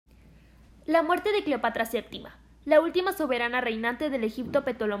La muerte de Cleopatra VII, la última soberana reinante del Egipto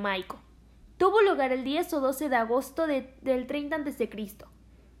ptolomaico, tuvo lugar el 10 o 12 de agosto del 30 a.C.,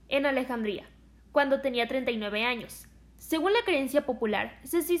 en Alejandría, cuando tenía 39 años. Según la creencia popular,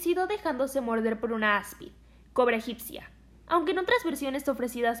 se suicidó dejándose morder por una áspid, cobra egipcia, aunque en otras versiones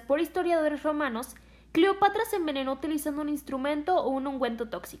ofrecidas por historiadores romanos, Cleopatra se envenenó utilizando un instrumento o un ungüento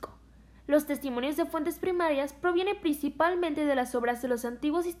tóxico. Los testimonios de fuentes primarias provienen principalmente de las obras de los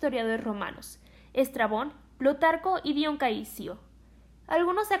antiguos historiadores romanos, Estrabón, Plutarco y Dion Caesio.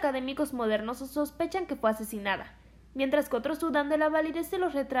 Algunos académicos modernos sospechan que fue asesinada, mientras que otros dudan de la validez de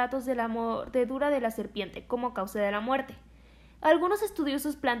los retratos de la mordedura de la serpiente como causa de la muerte. Algunos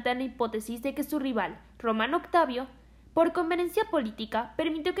estudiosos plantean la hipótesis de que su rival, Romano Octavio, por conveniencia política,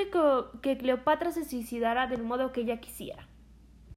 permitió que Cleopatra se suicidara del modo que ella quisiera.